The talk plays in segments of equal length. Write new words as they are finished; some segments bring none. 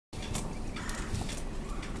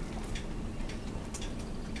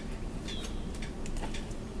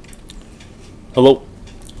Hello.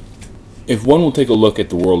 If one will take a look at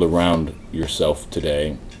the world around yourself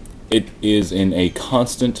today, it is in a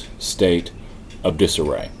constant state of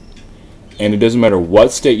disarray. And it doesn't matter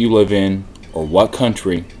what state you live in or what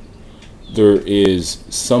country, there is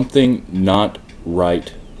something not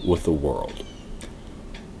right with the world.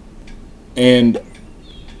 And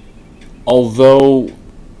although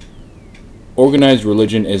organized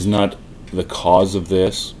religion is not the cause of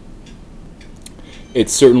this, it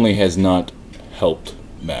certainly has not helped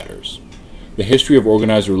matters. The history of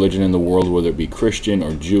organized religion in the world, whether it be Christian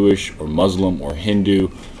or Jewish or Muslim or Hindu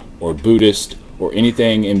or Buddhist or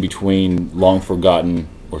anything in between, long forgotten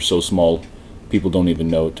or so small people don't even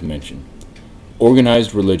know it to mention.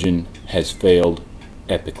 Organized religion has failed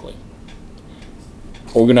epically.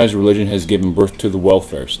 Organized religion has given birth to the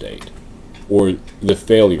welfare state, or the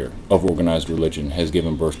failure of organized religion has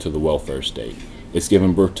given birth to the welfare state. It's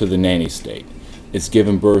given birth to the nanny state. It's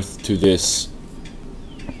given birth to this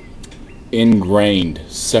ingrained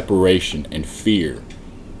separation and fear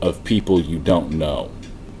of people you don't know.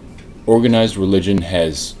 Organized religion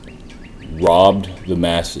has robbed the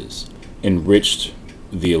masses, enriched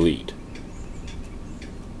the elite,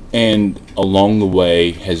 and along the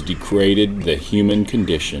way has degraded the human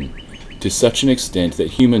condition to such an extent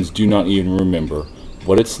that humans do not even remember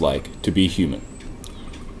what it's like to be human.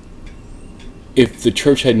 If the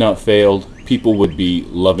church had not failed, people would be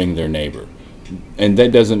loving their neighbor. And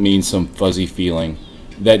that doesn't mean some fuzzy feeling.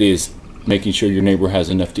 That is making sure your neighbor has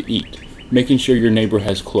enough to eat, making sure your neighbor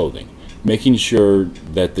has clothing, making sure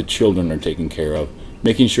that the children are taken care of,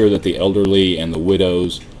 making sure that the elderly and the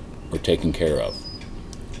widows are taken care of.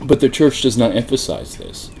 But the church does not emphasize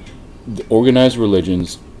this. The organized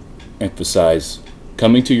religions emphasize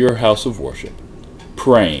coming to your house of worship,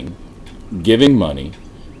 praying, giving money,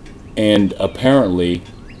 and apparently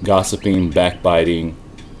gossiping, backbiting,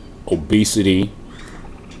 obesity,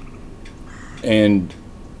 and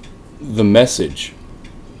the message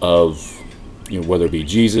of, whether it be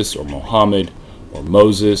Jesus or Muhammad or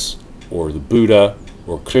Moses or the Buddha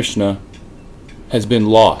or Krishna, has been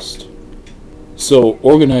lost. So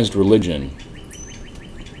organized religion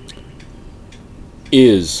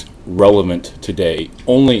is relevant today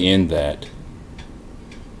only in that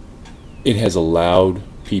it has allowed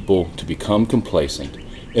people to become complacent.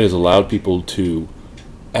 It has allowed people to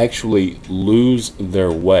actually lose their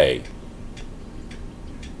way,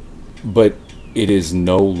 but it is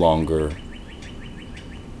no longer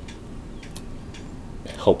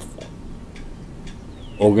helpful.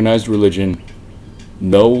 Organized religion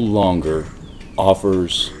no longer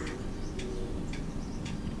offers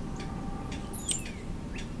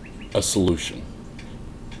a solution.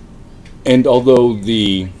 And although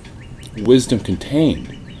the wisdom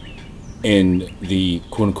contained in the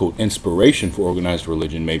quote-unquote inspiration for organized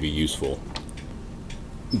religion may be useful,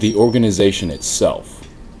 the organization itself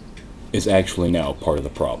is actually now part of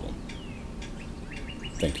the problem.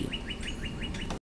 Thank you.